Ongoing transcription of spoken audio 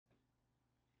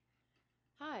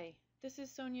Hi, this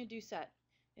is Sonia Doucette.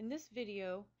 In this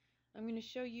video, I'm going to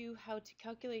show you how to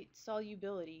calculate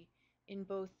solubility in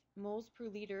both moles per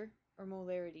liter or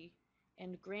molarity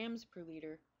and grams per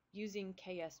liter using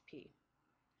KSP.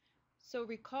 So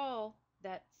recall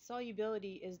that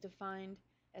solubility is defined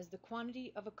as the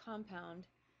quantity of a compound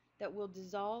that will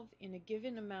dissolve in a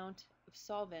given amount of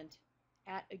solvent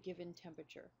at a given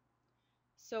temperature.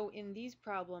 So in these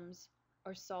problems,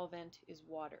 our solvent is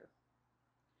water.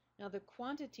 Now the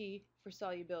quantity for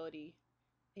solubility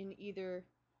in either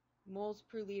moles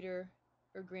per liter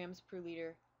or grams per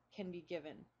liter can be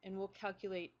given, and we'll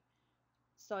calculate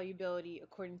solubility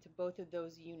according to both of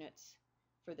those units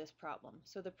for this problem.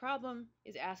 So the problem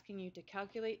is asking you to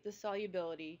calculate the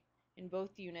solubility in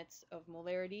both units of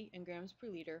molarity and grams per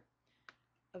liter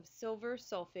of silver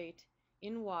sulfate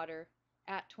in water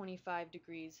at 25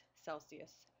 degrees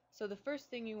Celsius. So the first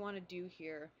thing you want to do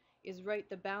here is write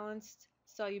the balanced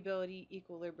solubility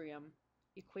equilibrium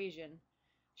equation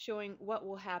showing what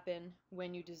will happen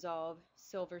when you dissolve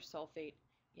silver sulfate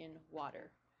in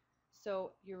water.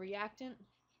 So your reactant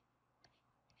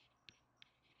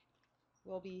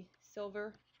will be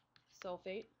silver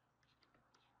sulfate,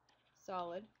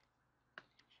 solid,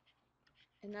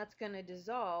 and that's going to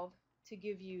dissolve to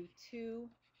give you 2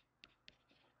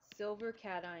 silver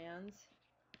cations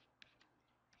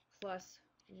plus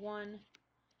 1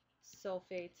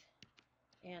 sulfate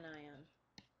anion.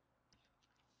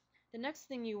 The next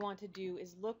thing you want to do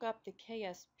is look up the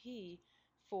KSP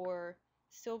for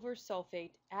silver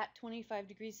sulfate at 25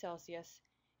 degrees Celsius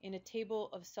in a table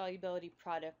of solubility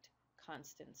product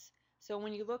constants. So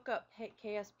when you look up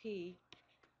KSP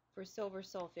for silver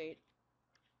sulfate,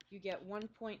 you get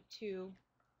 1.2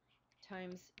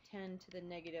 times 10 to the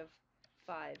negative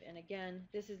 5. And again,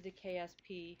 this is the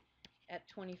KSP at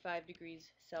 25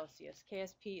 degrees Celsius.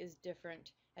 KSP is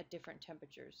different at different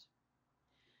temperatures.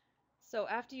 So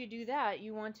after you do that,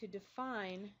 you want to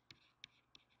define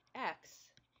X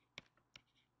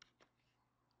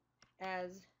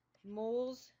as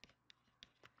moles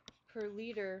per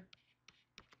liter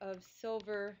of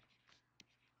silver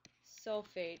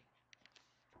sulfate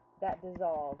that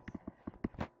dissolves.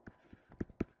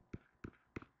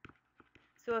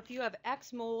 So if you have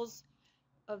X moles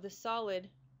of the solid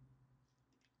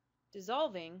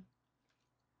dissolving,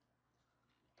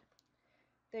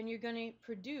 then you're going to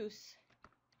produce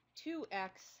 2x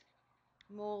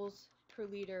moles per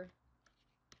liter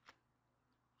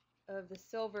of the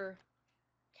silver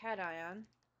cation.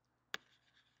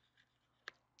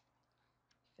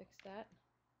 Fix that.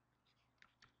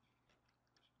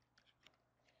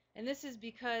 And this is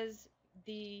because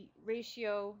the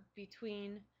ratio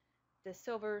between the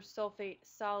silver sulfate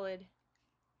solid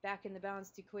back in the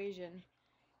balanced equation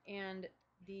and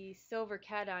the silver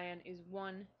cation is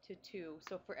 1 to 2.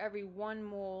 So for every 1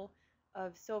 mole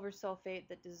of silver sulfate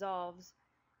that dissolves,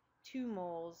 2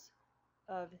 moles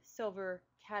of silver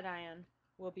cation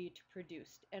will be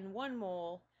produced, and 1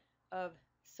 mole of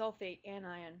sulfate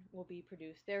anion will be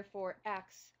produced. Therefore,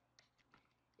 X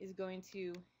is going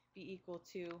to be equal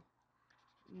to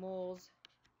moles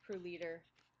per liter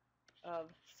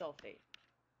of sulfate.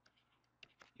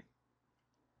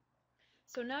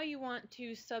 So now you want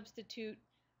to substitute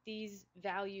these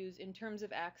values in terms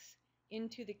of X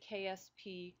into the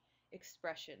KSP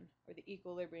expression, or the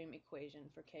equilibrium equation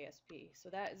for KSP. So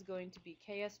that is going to be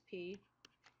KSP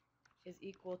is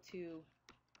equal to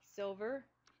silver,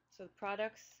 so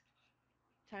products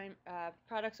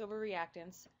over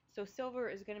reactants. So silver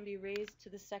is going to be raised to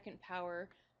the second power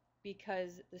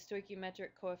because the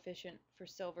stoichiometric coefficient for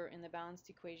silver in the balanced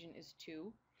equation is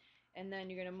 2. And then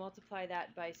you're going to multiply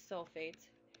that by sulfate,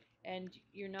 and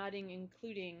you're not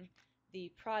including the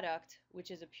product,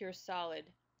 which is a pure solid,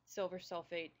 silver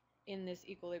sulfate, in this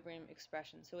equilibrium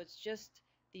expression. So it's just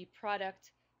the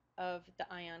product of the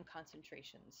ion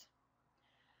concentrations.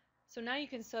 So now you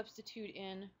can substitute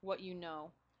in what you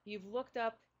know. You've looked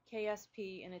up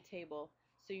KSP in a table,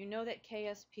 so you know that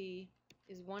KSP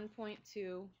is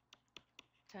 1.2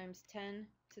 times 10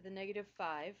 to the negative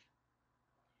 5.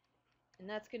 And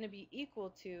that's going to be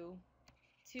equal to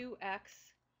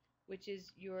 2x, which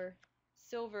is your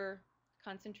silver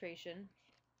concentration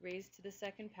raised to the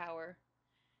second power,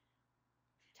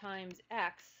 times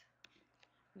x,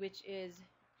 which is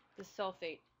the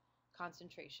sulfate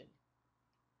concentration.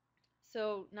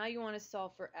 So now you want to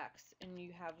solve for x, and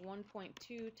you have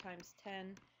 1.2 times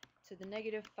 10 to the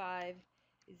negative 5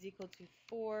 is equal to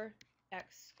 4x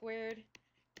squared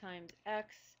times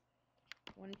x.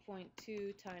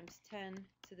 1.2 times 10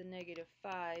 to the negative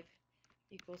 5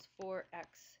 equals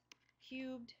 4x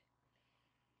cubed.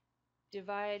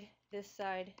 Divide this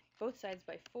side, both sides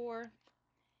by 4,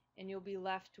 and you'll be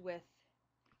left with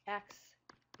X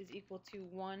is equal to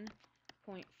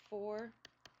 1.4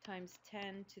 times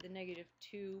 10 to the negative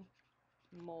 2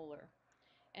 molar.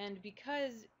 And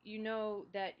because you know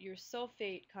that your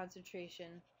sulfate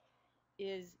concentration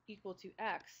is equal to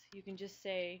X, you can just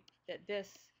say that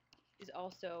this is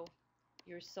also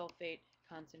your sulfate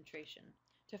concentration.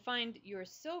 To find your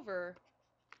silver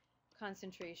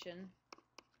concentration,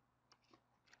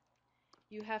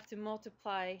 you have to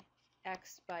multiply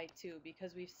X by 2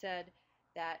 because we've said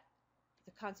that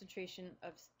the concentration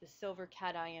of the silver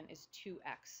cation is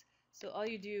 2X. So all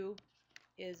you do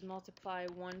is multiply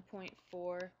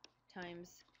 1.4 times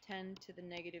 10 to the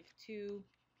negative 2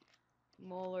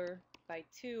 molar by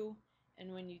 2,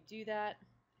 and when you do that,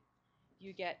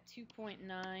 you get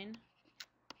 2.9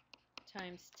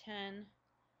 times 10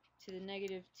 to the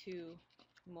negative 2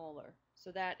 molar.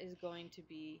 So that is going to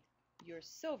be your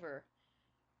silver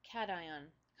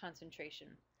cation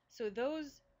concentration. So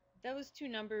those two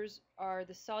numbers are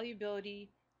the solubility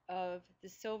of the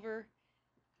silver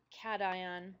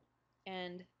cation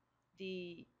and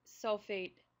the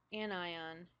sulfate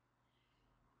anion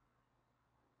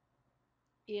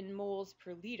in moles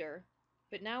per liter.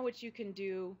 But now what you can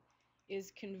do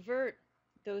is convert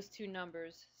those two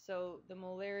numbers, so the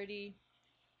molarity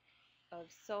of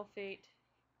sulfate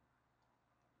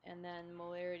and then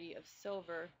molarity of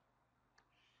silver,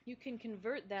 you can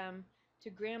convert them to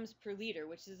grams per liter,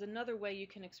 which is another way you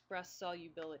can express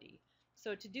solubility.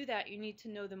 So to do that, you need to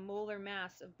know the molar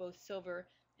mass of both silver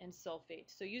and sulfate.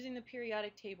 So using the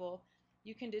periodic table,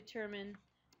 you can determine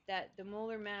that the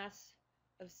molar mass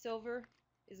of silver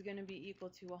is going to be equal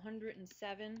to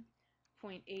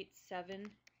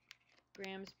 107.87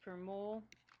 grams per mole,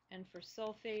 and for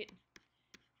sulfate,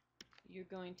 you're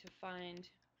going to find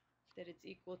that it's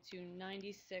equal to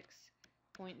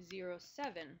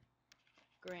 96.07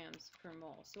 grams per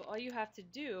mole. So all you have to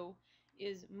do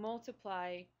is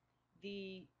multiply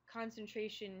the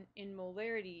concentration in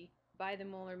molarity by the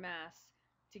molar mass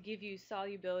to give you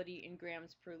solubility in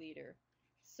grams per liter.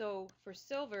 So for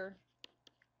silver,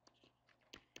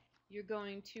 you're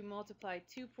going to multiply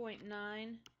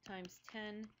 2.9 times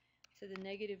 10 to the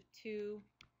negative 2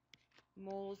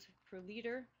 moles per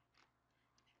liter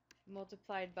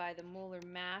multiplied by the molar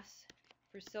mass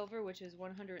for silver, which is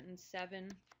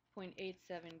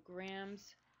 107.87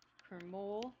 grams per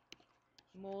mole.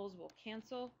 Moles will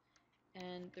cancel,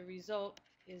 and the result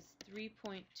is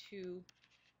 3.2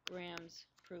 grams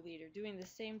per liter. Doing the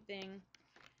same thing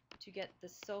to get the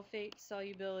sulfate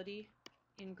solubility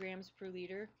in grams per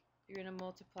liter, you're going to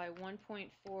multiply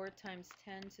 1.4 times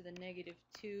 10 to the negative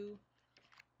 2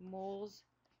 moles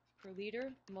per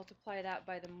liter, multiply that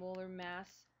by the molar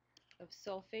mass of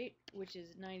sulfate, which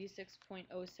is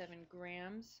 96.07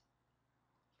 grams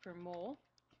per mole.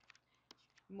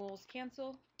 Moles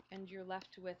cancel, and you're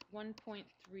left with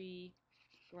 1.3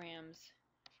 grams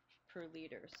per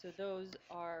liter. So those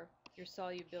are your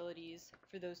solubilities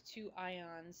for those two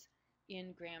ions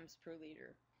in grams per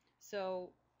liter.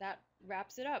 So that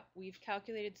wraps it up. We've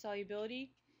calculated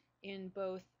solubility in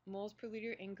both moles per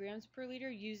liter and grams per liter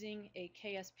using a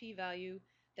KSP value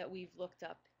that we've looked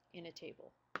up in a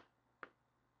table.